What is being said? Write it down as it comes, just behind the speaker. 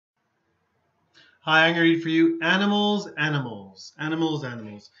Hi, I'm going to read for you Animals, Animals, Animals,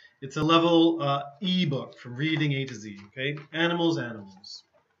 Animals. It's a level E-book from Reading A to Z, okay? Animals, Animals.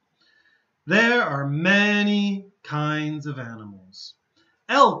 There are many kinds of animals.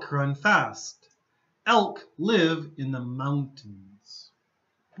 Elk run fast. Elk live in the mountains.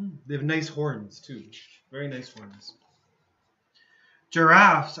 They have nice horns, too. Very nice horns.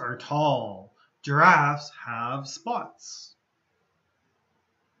 Giraffes are tall. Giraffes have spots.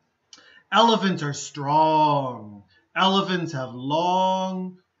 Elephants are strong. Elephants have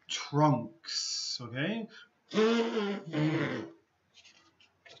long trunks, okay?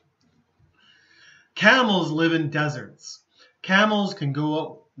 Camels live in deserts. Camels can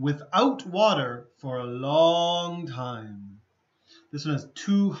go without water for a long time. This one has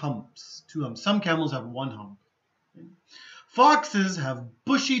two humps. Some camels have one hump. Foxes have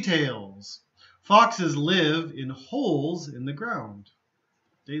bushy tails. Foxes live in holes in the ground.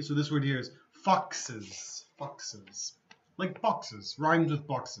 Okay, so this word here is foxes. Foxes. Like boxes. Rhymes with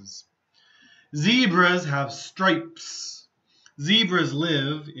boxes. Zebras have stripes. Zebras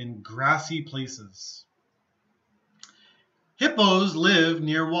live in grassy places. Hippos live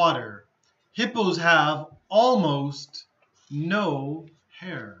near water. Hippos have almost no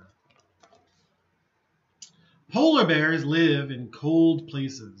hair. Polar bears live in cold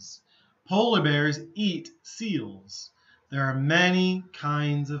places. Polar bears eat seals. There are many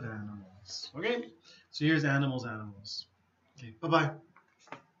kinds of animals. Okay, so here's animals, animals. Okay, bye-bye.